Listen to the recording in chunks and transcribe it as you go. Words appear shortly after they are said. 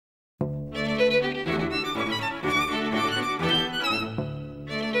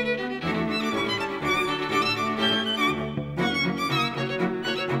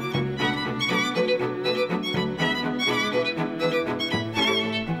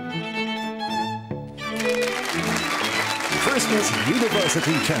Business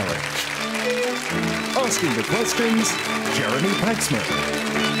University Challenge. Asking the questions, Jeremy Paxman.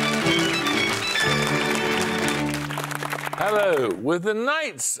 Hello. With the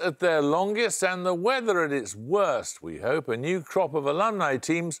nights at their longest and the weather at its worst, we hope a new crop of alumni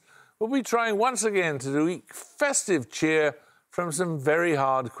teams will be trying once again to eke festive cheer from some very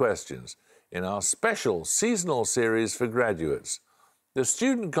hard questions in our special seasonal series for graduates. The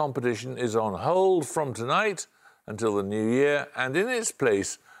student competition is on hold from tonight until the new year, and in its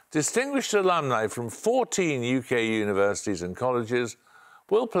place, distinguished alumni from 14 UK universities and colleges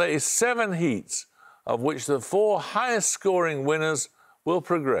will play 7 heats, of which the 4 highest-scoring winners will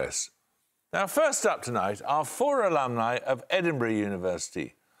progress. Now, first up tonight are 4 alumni of Edinburgh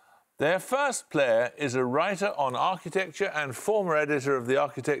University. Their first player is a writer on architecture and former editor of the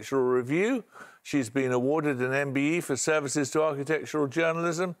Architectural Review. She's been awarded an MBE for services to architectural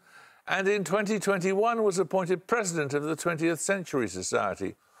journalism, and in 2021 was appointed president of the 20th Century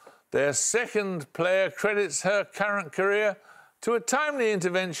Society. Their second player credits her current career to a timely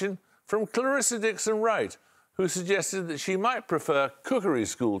intervention from Clarissa Dixon-Wright, who suggested that she might prefer cookery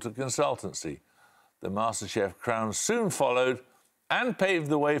school to consultancy. The MasterChef crown soon followed and paved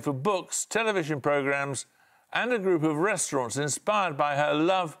the way for books, television programmes, and a group of restaurants inspired by her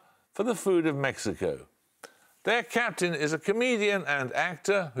love for the food of Mexico. Their captain is a comedian and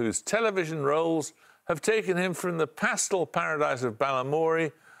actor whose television roles have taken him from the pastel paradise of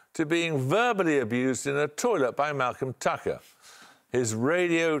Balamory to being verbally abused in a toilet by Malcolm Tucker. His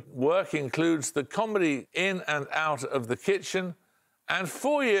radio work includes the comedy In and Out of the Kitchen and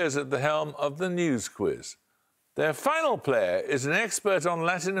 4 years at the helm of the News Quiz. Their final player is an expert on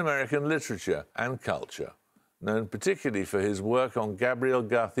Latin American literature and culture, known particularly for his work on Gabriel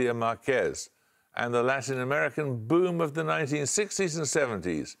García Márquez and the Latin American boom of the 1960s and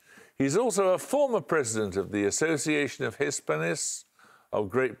 70s. He's also a former president of the Association of Hispanists of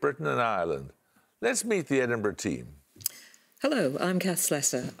Great Britain and Ireland. Let's meet the Edinburgh team. Hello, I'm Kath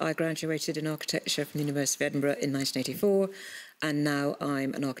Slessor. I graduated in architecture from the University of Edinburgh in 1984, and now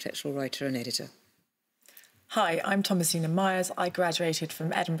I'm an architectural writer and editor. Hi, I'm Thomasina Myers. I graduated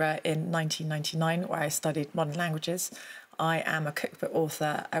from Edinburgh in 1999, where I studied modern languages. I am a cookbook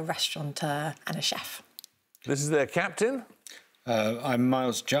author, a restaurateur and a chef. This is their captain. I'm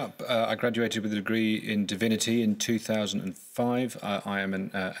Miles Jupp. I graduated with a degree in divinity in 2005. I am an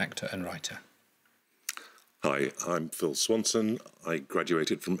actor and writer. Hi, I'm Phil Swanson. I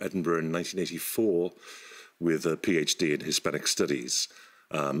graduated from Edinburgh in 1984 with a PhD in Hispanic Studies.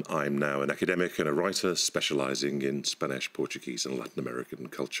 I'm now an academic and a writer specialising in Spanish, Portuguese and Latin American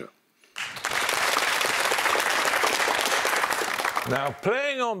culture. Now,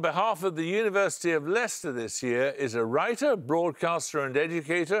 playing on behalf of the University of Leicester this year is a writer, broadcaster and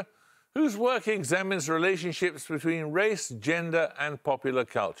educator whose work examines relationships between race, gender and popular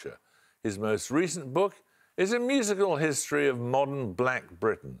culture. His most recent book is a musical history of modern Black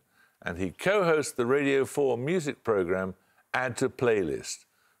Britain, and he co-hosts the Radio 4 music programme Add to Playlist.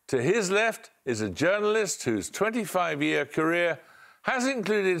 To his left is a journalist whose 25-year career has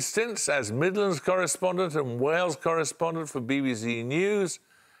included stints as Midlands correspondent and Wales correspondent for BBC News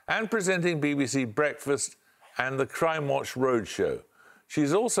and presenting BBC Breakfast and the Crime Watch Roadshow.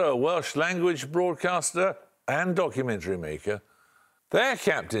 She's also a Welsh language broadcaster and documentary maker. Their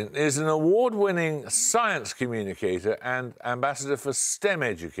captain is an award-winning science communicator and ambassador for STEM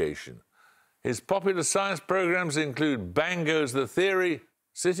education. His popular science programmes include Bang Goes the Theory,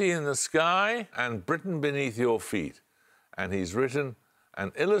 City in the Sky and Britain Beneath Your Feet. And he's written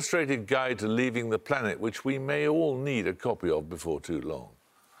an illustrated guide to leaving the planet, which we may all need a copy of before too long.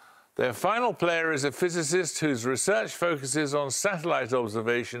 Their final player is a physicist whose research focuses on satellite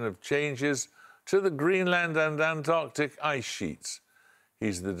observation of changes to the Greenland and Antarctic ice sheets.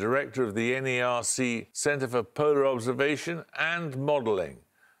 He's the director of the NERC Centre for Polar Observation and Modelling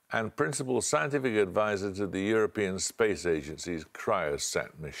and principal scientific advisor to the European Space Agency's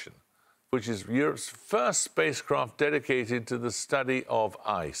Cryosat mission, which is Europe's first spacecraft dedicated to the study of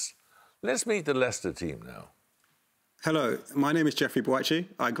ice. Let's meet the Leicester team now. Hello, my name is Jeffrey Boachi.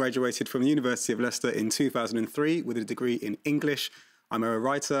 I graduated from the University of Leicester in 2003 with a degree in English. I'm a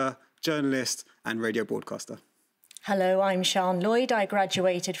writer, journalist and radio broadcaster. Hello, I'm Sian Lloyd. I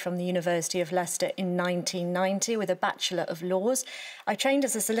graduated from the University of Leicester in 1990 with a Bachelor of Laws. I trained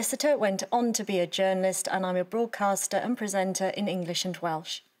as a solicitor, went on to be a journalist, and I'm a broadcaster and presenter in English and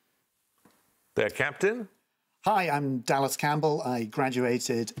Welsh. Their captain? Hi, I'm Dallas Campbell. I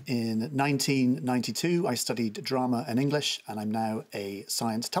graduated in 1992. I studied drama and English, and I'm now a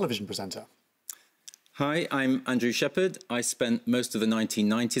science television presenter. Hi, I'm Andrew Shepherd. I spent most of the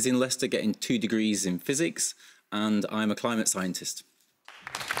 1990s in Leicester getting 2 degrees in physics. and I'm a climate scientist.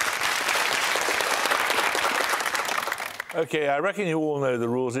 OK, I reckon you all know the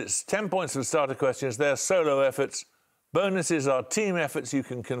rules. It's 10 points for starter questions. They're solo efforts. Bonuses are team efforts. You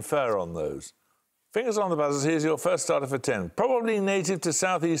can confer on those. Fingers on the buzzers. Here's your first starter for 10. Probably native to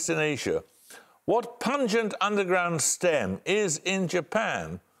Southeastern Asia. What pungent underground stem is in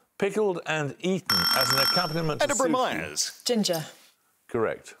Japan pickled and eaten as an accompaniment to Edinburgh sushi? Myers. Ginger.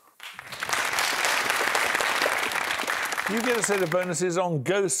 Correct. You get a set of bonuses on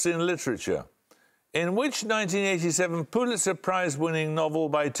ghosts in literature. In which 1987 Pulitzer Prize-winning novel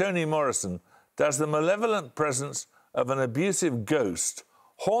by Toni Morrison does the malevolent presence of an abusive ghost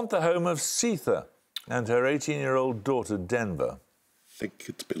haunt the home of Sita and her 18-year-old daughter, Denver? I think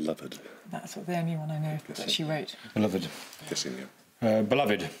it's Beloved. That's the only one I know that she wrote. Beloved. Guessing, yeah.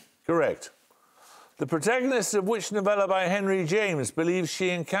 Beloved. Correct. The protagonist of which novella by Henry James believes she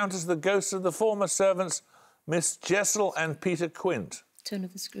encounters the ghosts of the former servants Miss Jessel and Peter Quint? Turn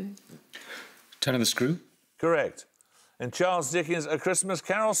of the Screw. Turn of the Screw. Correct. In Charles Dickens' A Christmas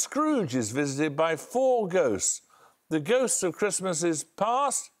Carol, Scrooge is visited by 4 ghosts. The ghosts of Christmases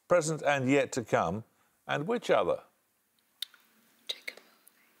past, present and yet to come. And which other?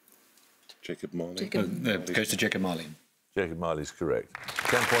 Jacob Marley. Goes to Jacob Marley. Jacob Marley's correct.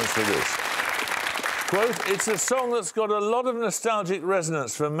 10 points for this. Quote, it's a song that's got a lot of nostalgic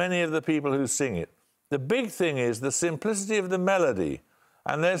resonance for many of the people who sing it. The big thing is the simplicity of the melody,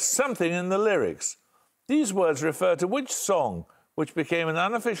 and there's something in the lyrics. These words refer to which song which became an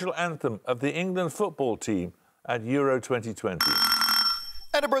unofficial anthem of the England football team at Euro 2020?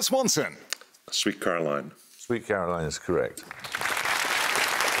 Edinburgh Swanson. Sweet Caroline. Sweet Caroline is correct.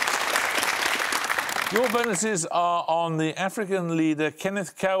 Your bonuses are on the African leader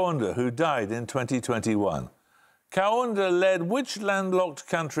Kenneth Kaunda, who died in 2021. Kaunda led which landlocked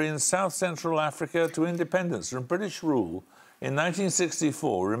country in south-central Africa to independence from British rule in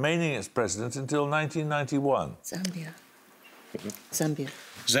 1964, remaining its president until 1991? Zambia.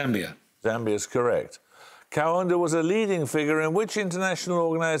 Zambia is correct. Kaunda was a leading figure in which international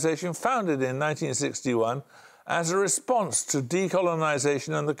organisation founded in 1961 as a response to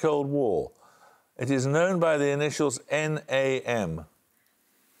decolonisation and the Cold War? It is known by the initials NAM.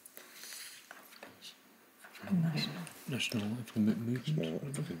 National African Movement.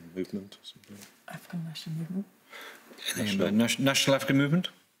 African Movement. African National Movement. National African Movement?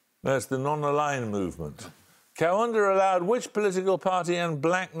 No, it's the Non-Aligned Movement. Kaunda allowed which political party and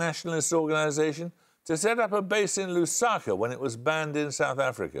black nationalist organisation to set up a base in Lusaka when it was banned in South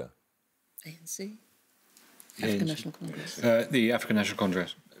Africa? ANC. African National Congress. The African National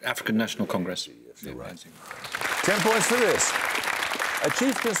Congress. African National Congress. Yes, you're right. 10 points for this. A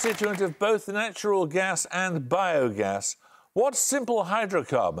chief constituent of both natural gas and biogas, what simple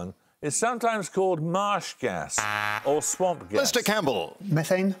hydrocarbon is sometimes called marsh gas or swamp gas? Leicester Campbell.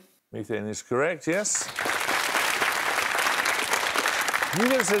 Methane. Methane is correct, yes. You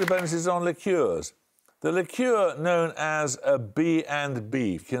get a set of bonuses on liqueurs. The liqueur known as a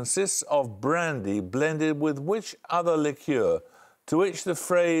B&B consists of brandy blended with which other liqueur, to which the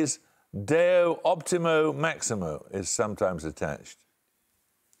phrase Deo Optimo Maximo is sometimes attached?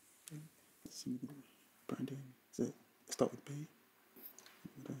 Brandy. Does it start with B?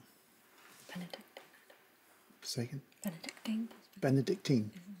 Second. Benedictine.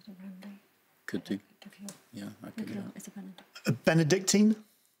 Benedictine. Could do. Yeah, I could do that. It's a Benedictine. A Benedictine?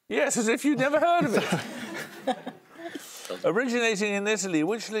 Yes, as if you'd never heard of it. Originating in Italy,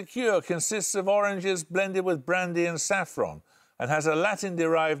 which liqueur consists of oranges blended with brandy and saffron and has a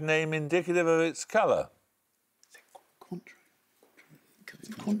Latin-derived name indicative of its colour?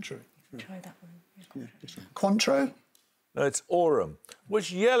 Cointreau. Try that one. Cointreau? No, it's aurum.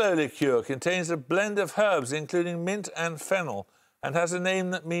 Which yellow liqueur contains a blend of herbs, including mint and fennel, and has a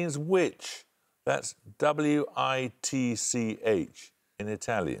name that means witch? That's W-I-T-C-H in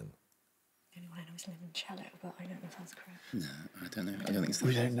Italian. The only one I know is limoncello, but I don't know if that's correct. No, I don't know. I don't think so.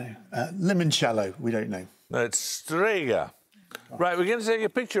 We don't know. Limoncello. We don't know. No, it's Strega. Right, we're going to take a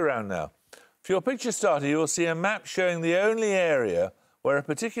picture round now. For your picture starter, you will see a map showing the only area where a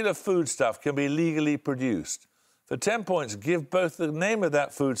particular foodstuff can be legally produced. For 10 points, give both the name of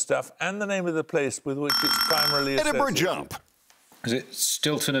that foodstuff and the name of the place with which it's primarily associated. Edinburgh Jump. Is it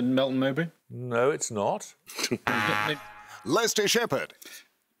Stilton and Melton Mowbray? No, it's not. Leicester Shepherd.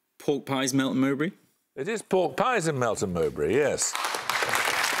 Pork pies, Melton Mowbray. It is pork pies in Melton Mowbray, yes.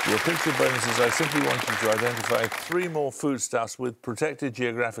 Your picture bonuses, I simply want you to identify 3 more foodstuffs with protected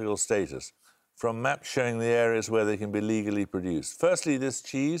geographical status from maps showing the areas where they can be legally produced. Firstly, this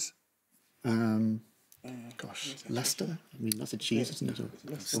cheese. Leicester. I mean, that's a cheese, isn't it?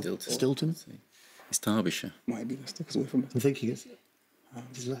 Stilton. Stilton. It's Derbyshire. Might be Leicester because we're from Leicester. I'm thinking it's...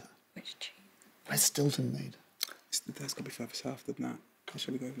 Which cheese? Where's Stilton made? That's got to be further south than that.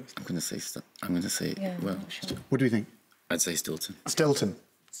 Shall we go with Leicester? I'm going to say, Yeah, well, I'm not sure. What do you think? I'd say Stilton. Stilton.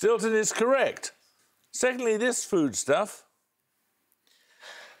 Stilton is correct. Secondly, this foodstuff.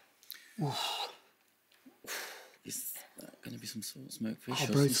 Is that going to be some sort of smoked fish?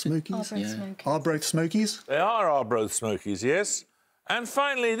 Arbroath Smokies? Arbroath Smokies. Arbroath Smokies? They are Arbroath Smokies, yes. And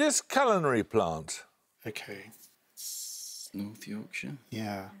finally, this culinary plant. Okay. North Yorkshire.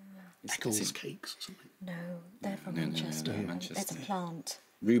 Yeah. It's Pickles, cakes or something. No, they're from No, Manchester. Manchester. It's a plant.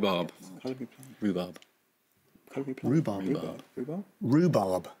 Rhubarb. Culinary plant. Rhubarb. Culinary plant. Rhubarb. Rhubarb.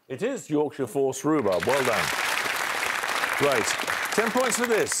 Rhubarb. It is Yorkshire Force rhubarb. Well done. Right. 10 points for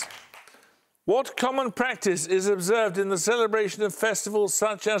this. What common practice is observed in the celebration of festivals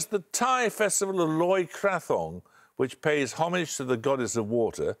such as the Thai festival of Loy Krathong, which pays homage to the goddess of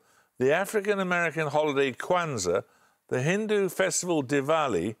water, the African-American holiday Kwanzaa, the Hindu festival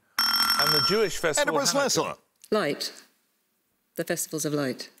Diwali, and the Jewish festival Edinburgh's Leicester. Hanukkah? Light. The festivals of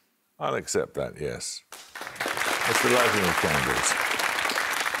light. I'll accept that, yes. It's the lighting of candles.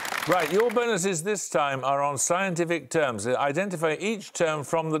 Right, your bonuses this time are on scientific terms. Identify each term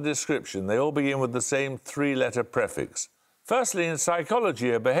from the description. They all begin with the same three-letter prefix. Firstly, in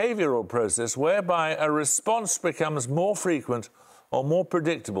psychology, a behavioural process whereby a response becomes more frequent or more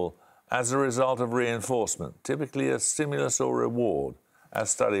predictable as a result of reinforcement, typically a stimulus or reward, as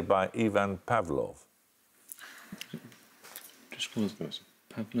studied by Ivan Pavlov. Just call it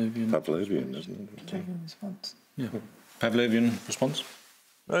Pavlovian. Pavlovian, isn't it? Pavlovian response. Yeah. Pavlovian response.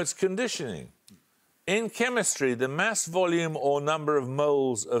 No, it's conditioning. In chemistry, the mass, volume, or number of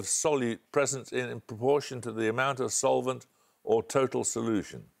moles of solute present in proportion to the amount of solvent or total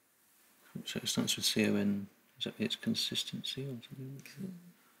solution. So it starts with CON. Is that its consistency or something?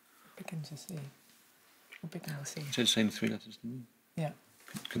 Begins with C. Or begins with C. You said the same three letters, didn't you? Yeah.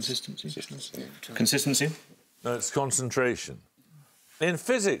 Consistency. Consistency. No, it's concentration. In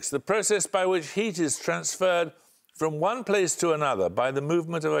physics, the process by which heat is transferred from one place to another by the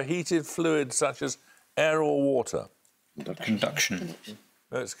movement of a heated fluid such as air or water. Conduction.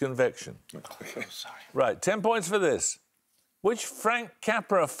 No, it's convection. Right, 10 points for this. Which Frank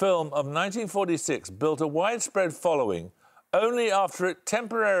Capra film of 1946 built a widespread following only after it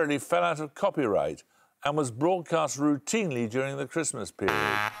temporarily fell out of copyright and was broadcast routinely during the Christmas period?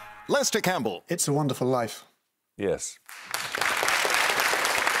 Lester Campbell. It's a Wonderful Life. Yes.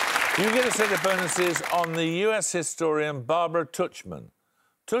 You get a set of bonuses on the US historian Barbara Tuchman.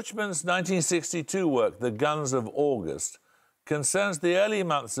 Tuchman's 1962 work, The Guns of August, concerns the early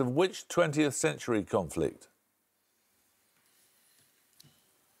months of which 20th century conflict?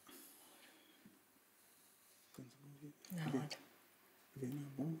 No.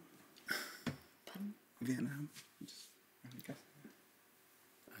 Vietnam.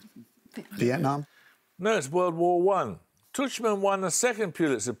 Vietnam. No, it's World War I. Tuchman won a second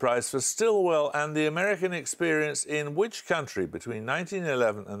Pulitzer Prize for Stilwell and the American Experience in which country between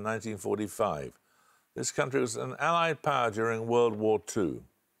 1911 and 1945? This country was an Allied power during World War II.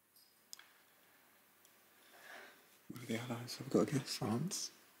 What are the Allies? I've got to guess.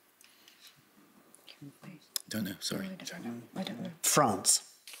 France. Don't know, sorry. I don't know. France.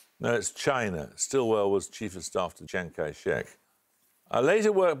 No, it's China. Stilwell was Chief of Staff to Chiang Kai-shek. A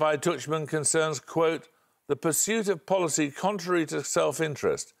later work by Tuchman concerns, quote, the pursuit of policy contrary to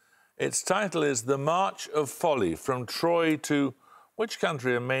self-interest. Its title is The March of Folly from Troy to which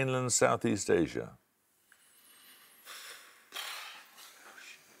country in mainland Southeast Asia?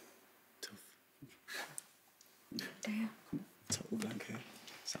 Total blank here.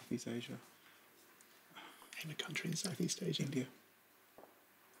 Southeast Asia. Name a country in Southeast Asia. India.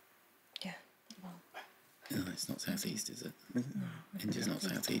 Yeah. Well, No, it's not southeast, is it? India's not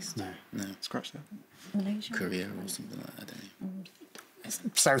southeast. No. No. Scratch that. Malaysia. Korea or something like that, I don't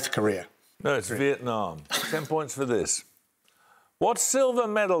know. South Korea. No, it's Vietnam. 10 points for this. What silver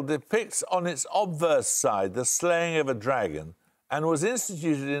medal depicts on its obverse side the slaying of a dragon and was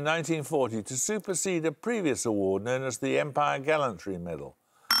instituted in 1940 to supersede a previous award known as the Empire Gallantry Medal?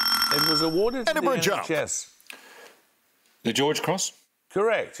 It was awarded to the Edinburgh jump. NHS. The George Cross.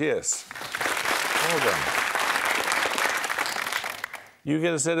 Correct, yes. Well done. You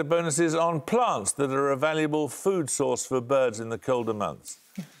get a set of bonuses on plants that are a valuable food source for birds in the colder months.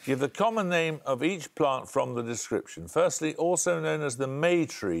 Give the common name of each plant from the description. Firstly, also known as the May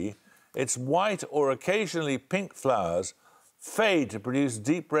tree, its white or occasionally pink flowers fade to produce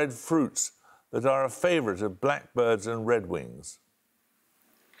deep red fruits that are a favourite of blackbirds and redwings.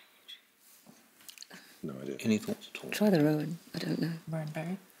 No idea. Any thoughts at all? Try the rowan. I don't know.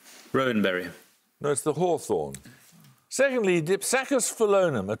 Rowanberry. Rowanberry. No, it's the hawthorn. Secondly, Dipsacus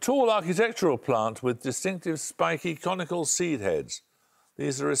phelonum, a tall architectural plant with distinctive spiky conical seed heads.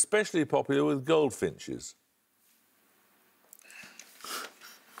 These are especially popular with goldfinches.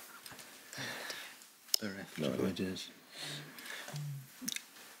 No ideas.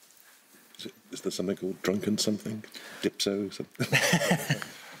 Is there something called drunken something? Dipso something?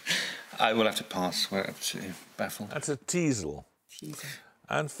 I will have to pass. We're absolutely baffled. That's a teasel.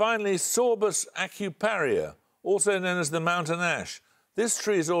 And finally, Sorbus acuparia, also known as the mountain ash. This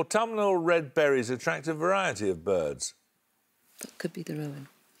tree's autumnal red berries attract a variety of birds. That could be the rowan.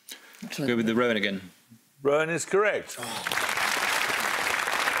 Let's go with the rowan again. Rowan is correct.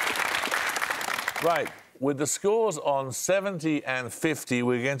 Right, with the scores on 70 and 50,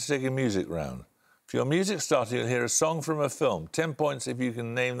 we're going to take a music round. For your music starter, you'll hear a song from a film. 10 points if you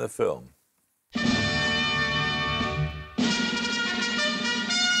can name the film.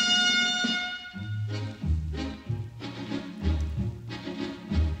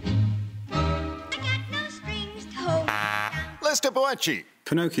 Leicester Boachi.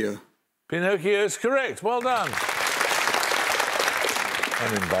 Pinocchio. Pinocchio is correct. Well done.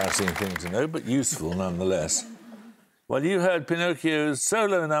 An embarrassing thing to know, but useful nonetheless. Well, you heard Pinocchio's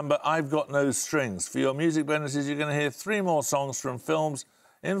solo number, I've Got No Strings. For your music bonuses, you're going to hear 3 more songs from films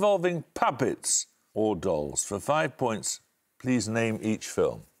involving puppets or dolls. For 5 points, please name each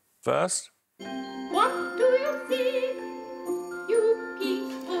film. First. What do you think, you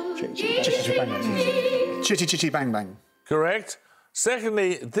people? Chitty Chitty Bang Bang. Correct.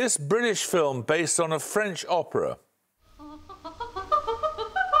 Secondly, this British film based on a French opera.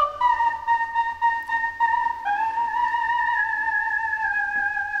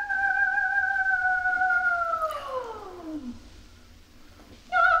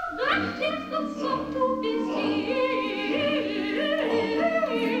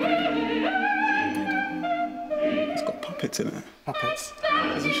 It's got puppets in it. Puppets.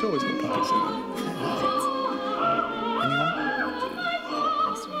 Are you sure it's got puppets in it? Anyone?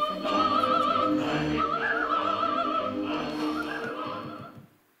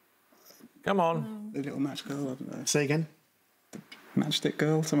 Come on. The Little Match Girl, I don't know. Say again. Matchstick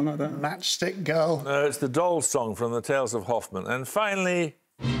Girl, something like that. Matchstick Girl. No, it's the Dolls song from the Tales of Hoffmann. And finally...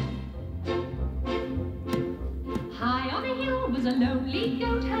 High on a hill was a lonely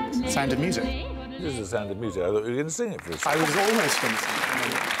goat herd. Sound of Music. This is the Sound of Music. I thought you were going to sing it for a second. I was almost going to sing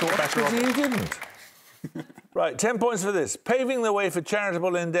it. Thought better of it. You didn't. Right, 10 points for this. Paving the way for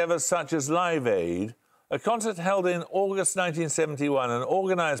charitable endeavours such as Live Aid, a concert held in August 1971 and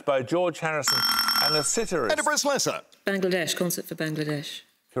organised by George Harrison and the Sitarists. Edinburgh, Leicester. Bangladesh, concert for Bangladesh.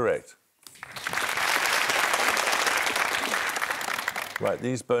 Correct. Right,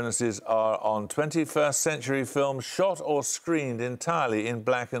 these bonuses are on 21st century films shot or screened entirely in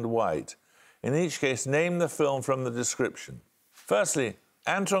black and white. In each case, name the film from the description. Firstly,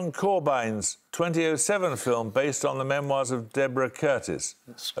 Anton Corbijn's 2007 film based on the memoirs of Deborah Curtis.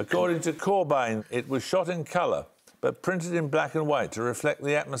 According to Corbijn, it was shot in colour, but printed in black and white to reflect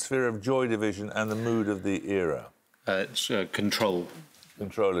the atmosphere of Joy Division and the mood of the era. It's Control.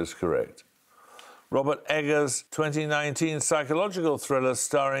 Control is correct. Robert Eggers' 2019 psychological thriller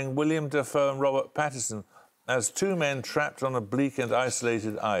starring William Dafoe and Robert Pattinson as 2 men trapped on a bleak and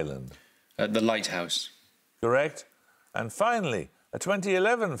isolated island. The Lighthouse. Correct. And finally, a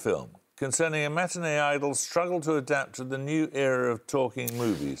 2011 film concerning a matinee idol's struggle to adapt to the new era of talking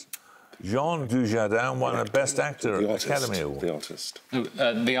movies. Jean Dujardin won a Best Actor Academy Award. The Artist. Oh,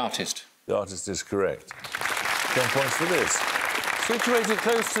 The Artist. The Artist is correct. 10 points for this. Situated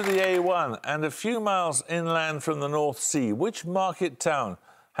close to the A1 and a few miles inland from the North Sea, which market town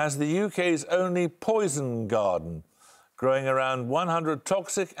has the UK's only poison garden, growing around 100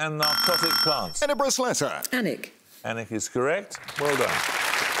 toxic and narcotic plants? Edinburgh, Leicester. Alnwick. Alnwick is correct. Well done.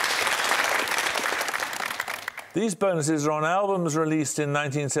 These bonuses are on albums released in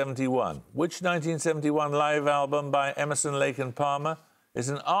 1971. Which 1971 live album by Emerson, Lake and Palmer is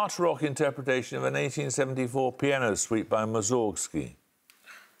an art rock interpretation of an 1874 piano suite by Mussorgsky?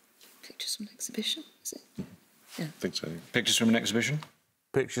 Pictures from an exhibition, is it? Yeah. I think so. Pictures from an exhibition?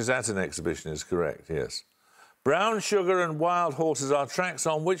 Pictures at an exhibition is correct, yes. Brown Sugar and Wild Horses are tracks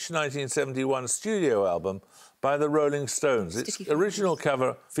on which 1971 studio album by the Rolling Stones? Its original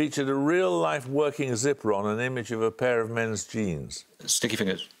cover featured a real-life working zipper on an image of a pair of men's jeans. Sticky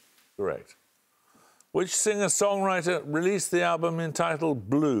Fingers. Correct. Which singer-songwriter released the album entitled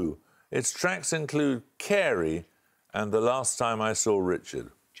Blue? Its tracks include Carey and The Last Time I Saw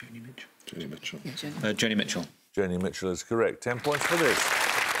Richard. Joni Mitchell. Joni Mitchell. Yeah, Joni Mitchell. Joni Mitchell is correct. 10 points for this.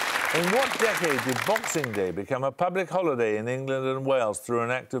 In what decade did Boxing Day become a public holiday in England and Wales through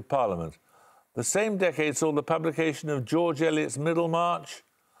an Act of Parliament? The same decade saw the publication of George Eliot's Middlemarch,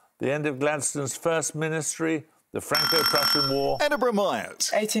 the end of Gladstone's First Ministry, the Franco-Prussian War. Edinburgh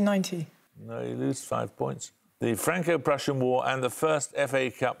Myers. 1890. No, you lose 5 points. The Franco-Prussian War and the first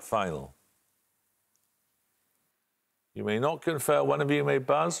FA Cup final. You may not confer. One of you may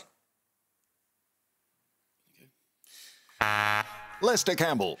buzz. Leicester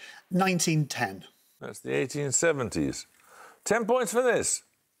Campbell. 1910. That's the 1870s. 10 points for this.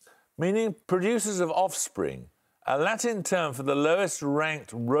 Meaning producers of offspring, a Latin term for the lowest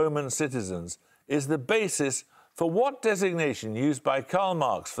ranked Roman citizens, is the basis for what designation used by Karl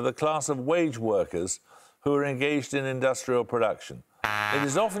Marx for the class of wage workers who are engaged in industrial production? It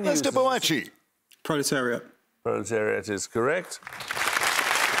is often used Leicester Boachi. Proletariat. Proletariat is correct.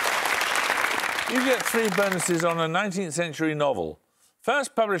 You get 3 bonuses on a 19th century novel.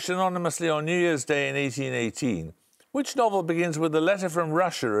 First published anonymously on New Year's Day in 1818, which novel begins with a letter from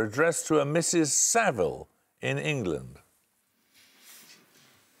Russia addressed to a Mrs. Saville in England?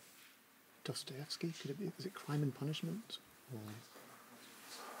 Dostoevsky? Could it be? Is it Crime and Punishment? Or...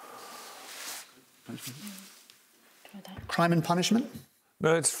 Crime and Punishment?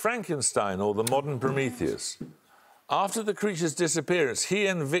 No, it's Frankenstein, or the modern Prometheus. After the creature's disappearance, he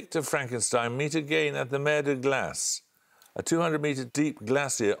and Victor Frankenstein meet again at the Mer de Glace, a 200-metre deep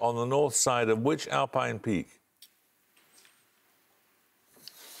glacier on the north side of which alpine peak?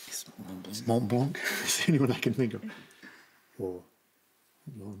 Mont Blanc. It's the only one I can think of. Or...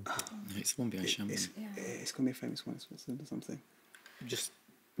 No, it's the one behind Chamonix. It's going to be a famous one in Switzerland or something. Just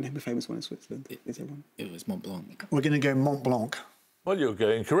name a famous one in Switzerland. Is there one? It was Mont Blanc. We're going to go Mont Blanc. Well, you're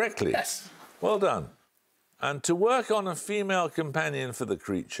going correctly. Yes. Well done. And to work on a female companion for the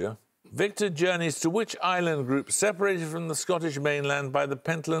creature, Victor journeys to which island group separated from the Scottish mainland by the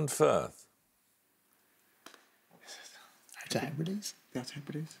Pentland Firth? Outer Hebrides? The Outer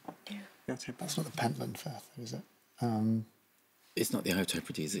Hebrides? Yeah. The Outer Hebrides. That's not the Pentland Firth, is it? It's not the Outer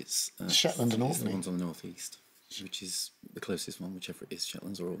Hebrides, it's... Shetland and It's the Orkney. ones on the northeast, which is the closest one, whichever it is,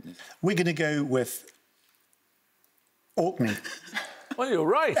 Shetlands or Orkney. We're going to go with Orkney. Well, you're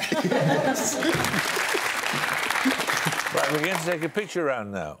right. Right, we're going to take a picture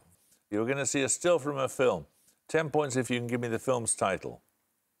round now. You're going to see a still from a film. 10 points if you can give me the film's title.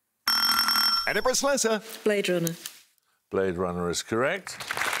 Edinburgh Slesser. Blade Runner. Blade Runner is correct.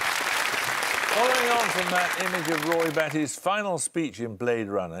 Following on from that image of Roy Batty's final speech in Blade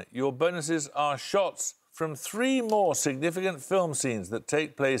Runner, your bonuses are shots from 3 more significant film scenes that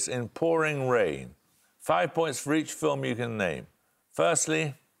take place in pouring rain. 5 points for each film you can name.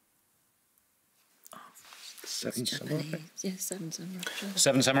 Firstly... Seven Samurai. Yes, Seven Samurai.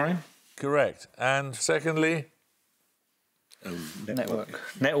 Seven Samurai? Correct. And secondly... Network.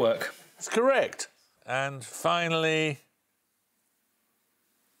 Network. It's correct. And finally...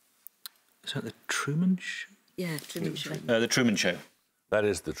 Is that the Truman Show? Yeah, Truman Show. The Truman Show. That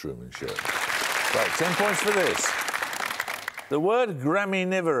is the Truman Show. Right, 10 points for this. The word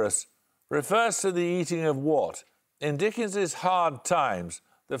graminivorous refers to the eating of what? In Dickens's Hard Times,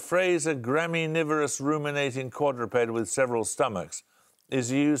 the phrase a graminivorous ruminating quadruped with several stomachs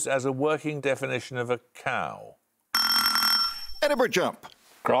is used as a working definition of a cow. Edinburgh Jump.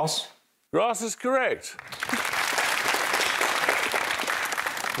 Grass. Grass is correct.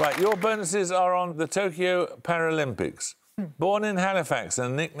 Right, your bonuses are on the Tokyo Paralympics. Born in Halifax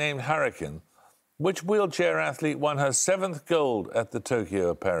and nicknamed Hurricane, which wheelchair athlete won her 7th gold at the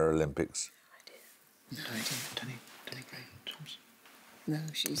Tokyo Paralympics? Danny Gray Thompson. No,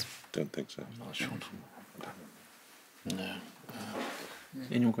 she's... Don't think so. I'm not sure. No.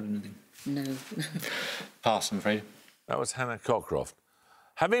 Anyone got anything? No. Pass, I'm afraid. That was Hannah Cockcroft.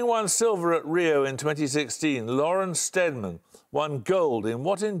 Having won silver at Rio in 2016, Lauren Steadman won gold in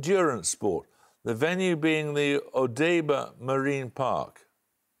what endurance sport? The venue being the Odaiba Marine Park.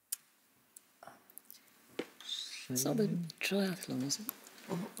 It's not the triathlon, is it?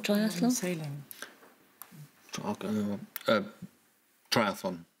 Triathlon? Sailing.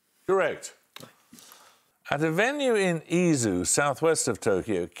 Triathlon. Correct. At a venue in Izu, southwest of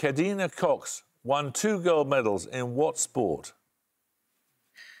Tokyo, Kadena Cox won 2 gold medals in what sport?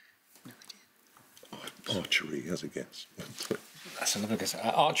 Archery, as a guess. That's a lovely guess.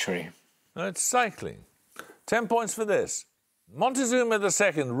 Archery. No, it's cycling. 10 points for this. Montezuma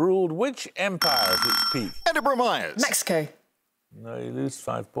II ruled which empire at its peak? Edinburgh Myers. Mexico. No, you lose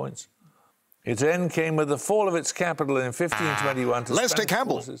 5 points. Its end came with the fall of its capital in 1521 to Leicester Spanish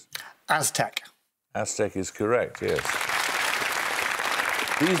Campbell. forces. Aztec. Aztec is correct, yes.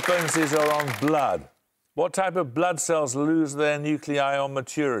 These bonuses are on blood. What type of blood cells lose their nuclei on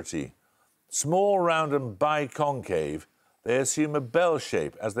maturity? Small, round and biconcave, They assume a bell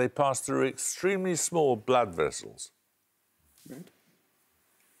shape as they pass through extremely small blood vessels. Red?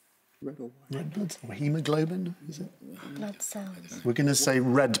 Red or white? Red blood cell, hemoglobin, is it? Blood cells. We're going to say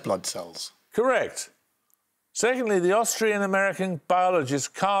red blood cells. Correct. Secondly, the Austrian-American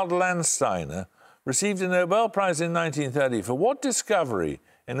biologist Karl Landsteiner received a Nobel Prize in 1930 for what discovery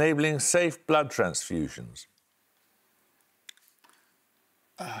enabling safe blood transfusions?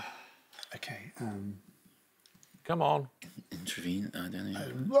 Okay. Come on. Intervene, I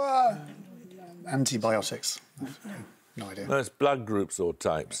don't know. Antibiotics. No idea. No, it's blood groups or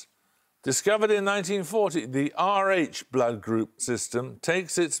types. Discovered in 1940, the RH blood group system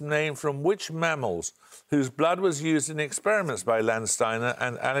takes its name from which mammals whose blood was used in experiments by Landsteiner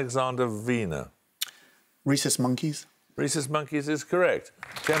and Alexander Wiener? Rhesus monkeys. Rhesus monkeys is correct.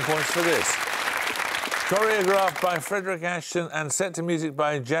 10 points for this. Choreographed by Frederick Ashton and set to music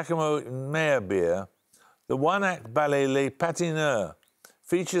by Giacomo Meyerbeer, the one-act ballet Les Patineurs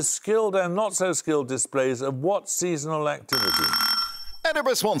features skilled and not-so-skilled displays of what seasonal activity?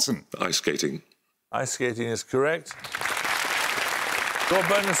 Edinburgh Swanson. Ice skating. Ice skating is correct. Your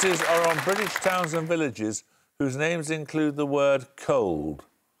bonuses are on British towns and villages whose names include the word cold.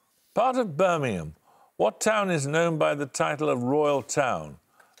 Part of Birmingham, what town is known by the title of Royal Town,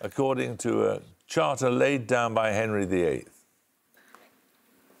 according to a charter laid down by Henry VIII?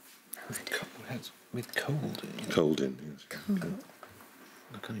 With cold. Cold in, yes. Cold.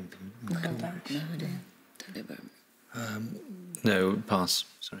 I can't even think. No idea. Don't know about No, pass.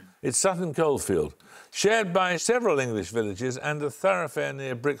 Sorry. It's Sutton Coldfield, shared by several English villages and a thoroughfare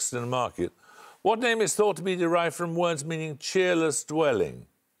near Brixton Market. What name is thought to be derived from words meaning cheerless dwelling?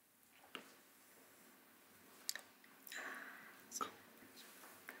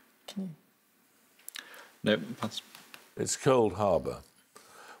 No, pass. It's Cold Harbour.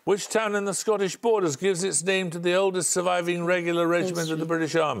 Which town in the Scottish borders gives its name to the oldest surviving regular regiment of the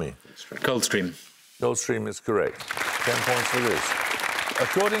British Army? Coldstream. Coldstream is correct. 10 points for this.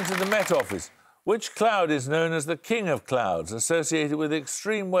 According to the Met Office, which cloud is known as the king of clouds, associated with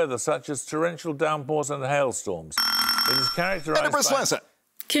extreme weather such as torrential downpours and hailstorms? It is characterised Edinburgh by... Leicester.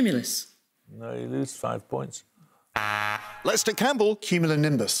 Cumulus. No, you lose 5 points. Leicester Campbell.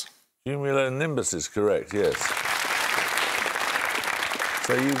 Cumulonimbus. Cumulonimbus is correct, yes.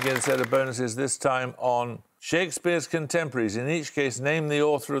 So you get a set of bonuses this time on Shakespeare's contemporaries. In each case, name the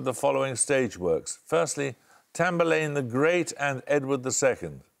author of the following stage works. Firstly, Tamburlaine the Great and Edward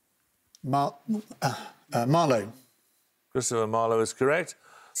II. Marlowe. Christopher Marlowe is correct.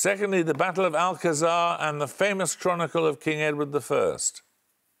 Secondly, the Battle of Alcazar and the famous chronicle of King Edward I.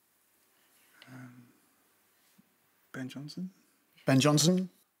 Ben Jonson. Ben Jonson.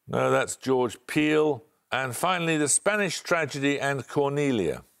 No, that's George Peele. And finally, the Spanish tragedy and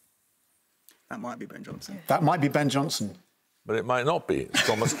Cornelia. That might be Ben Jonson. That might be Ben Jonson. But it might not be. It's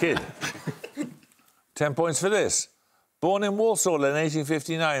Thomas Kidd. 10 points for this. Born in Walsall in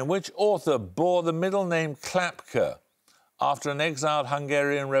 1859, which author bore the middle name Klapka after an exiled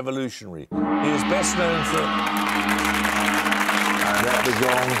Hungarian revolutionary? He is best known for... And that the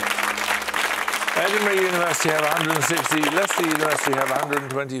gong. Edinburgh University have 160, Leicester University have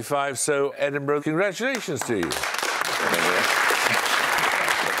 125, so Edinburgh, congratulations to you.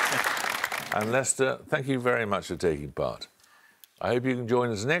 And Leicester, thank you very much for taking part. I hope you can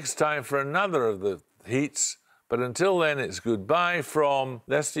join us next time for another of the heats, but until then, it's goodbye from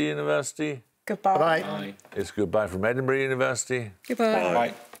Leicester University. Goodbye. Bye. It's goodbye from Edinburgh University. Goodbye.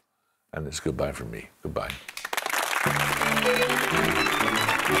 Bye. And it's goodbye from me. Goodbye.